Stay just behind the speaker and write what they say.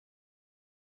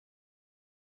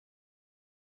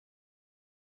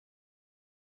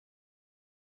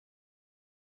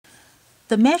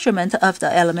The measurement of the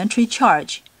elementary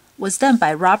charge was done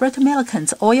by Robert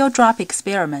Millikan's oil drop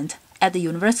experiment at the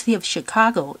University of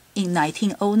Chicago in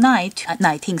 1909 to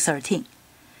 1913.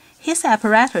 His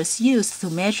apparatus used to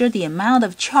measure the amount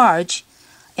of charge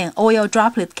an oil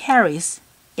droplet carries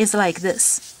is like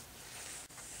this.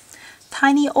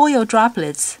 Tiny oil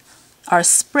droplets are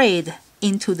sprayed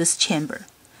into this chamber.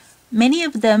 Many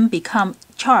of them become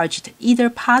charged either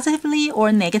positively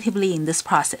or negatively in this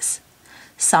process.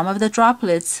 Some of the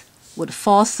droplets would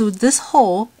fall through this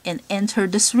hole and enter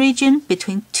this region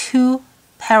between two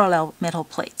parallel metal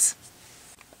plates.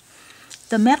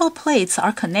 The metal plates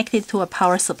are connected to a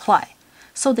power supply,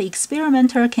 so the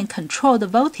experimenter can control the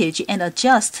voltage and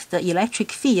adjust the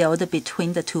electric field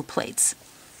between the two plates.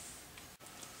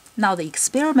 Now the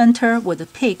experimenter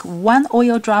would pick one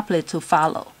oil droplet to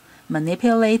follow,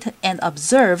 manipulate, and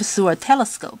observe through a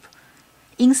telescope.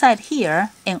 Inside here,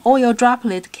 an oil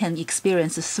droplet can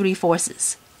experience three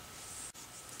forces: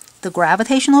 the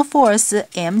gravitational force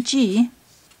mg,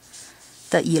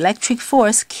 the electric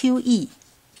force QE,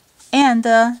 and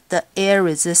the air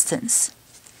resistance.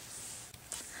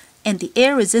 And the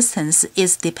air resistance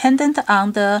is dependent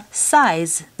on the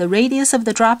size, the radius of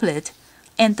the droplet,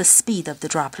 and the speed of the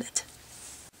droplet.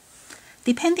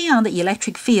 Depending on the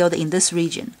electric field in this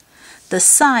region, the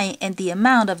sign and the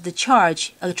amount of the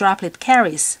charge a droplet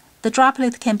carries, the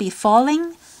droplet can be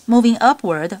falling, moving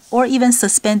upward, or even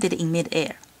suspended in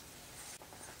mid-air.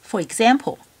 For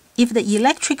example, if the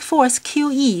electric force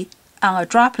QE on a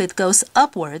droplet goes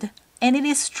upward and it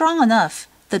is strong enough,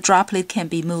 the droplet can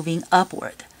be moving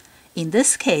upward. In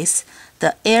this case,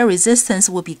 the air resistance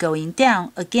will be going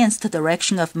down against the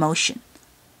direction of motion.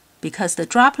 Because the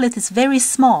droplet is very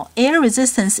small, air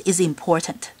resistance is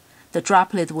important. The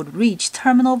droplet would reach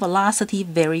terminal velocity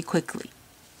very quickly.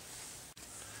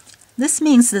 This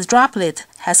means the droplet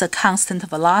has a constant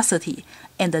velocity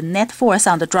and the net force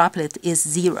on the droplet is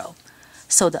zero.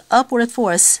 So the upward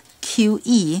force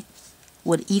QE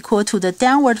would equal to the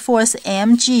downward force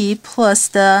mg plus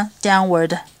the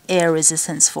downward air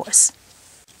resistance force.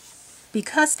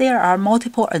 Because there are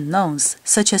multiple unknowns,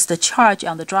 such as the charge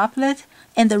on the droplet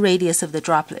and the radius of the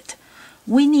droplet,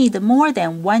 we need more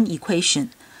than one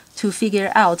equation to figure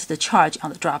out the charge on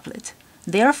the droplet.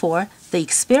 Therefore, the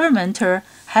experimenter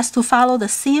has to follow the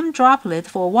same droplet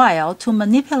for a while to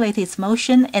manipulate its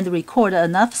motion and record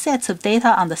enough sets of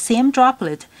data on the same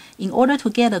droplet in order to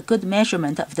get a good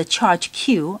measurement of the charge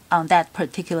Q on that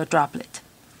particular droplet.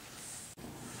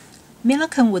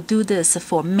 Millikan would do this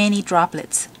for many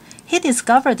droplets. He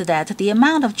discovered that the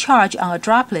amount of charge on a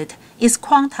droplet is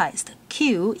quantized.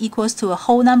 Q equals to a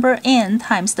whole number n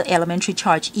times the elementary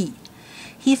charge E.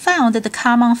 He found that the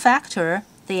common factor,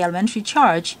 the elementary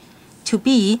charge, to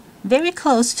be very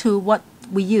close to what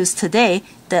we use today,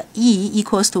 the E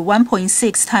equals to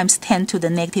 1.6 times 10 to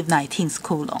the negative 19th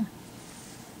coulomb.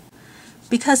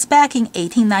 Because back in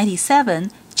 1897,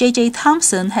 J.J.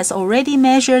 Thomson has already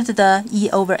measured the E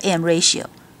over m ratio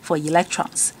for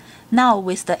electrons. Now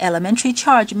with the elementary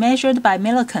charge measured by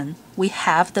Millikan, we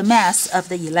have the mass of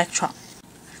the electron,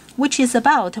 which is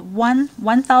about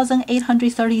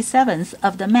 1,837th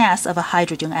of the mass of a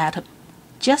hydrogen atom,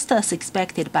 just as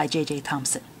expected by J.J.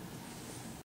 Thomson.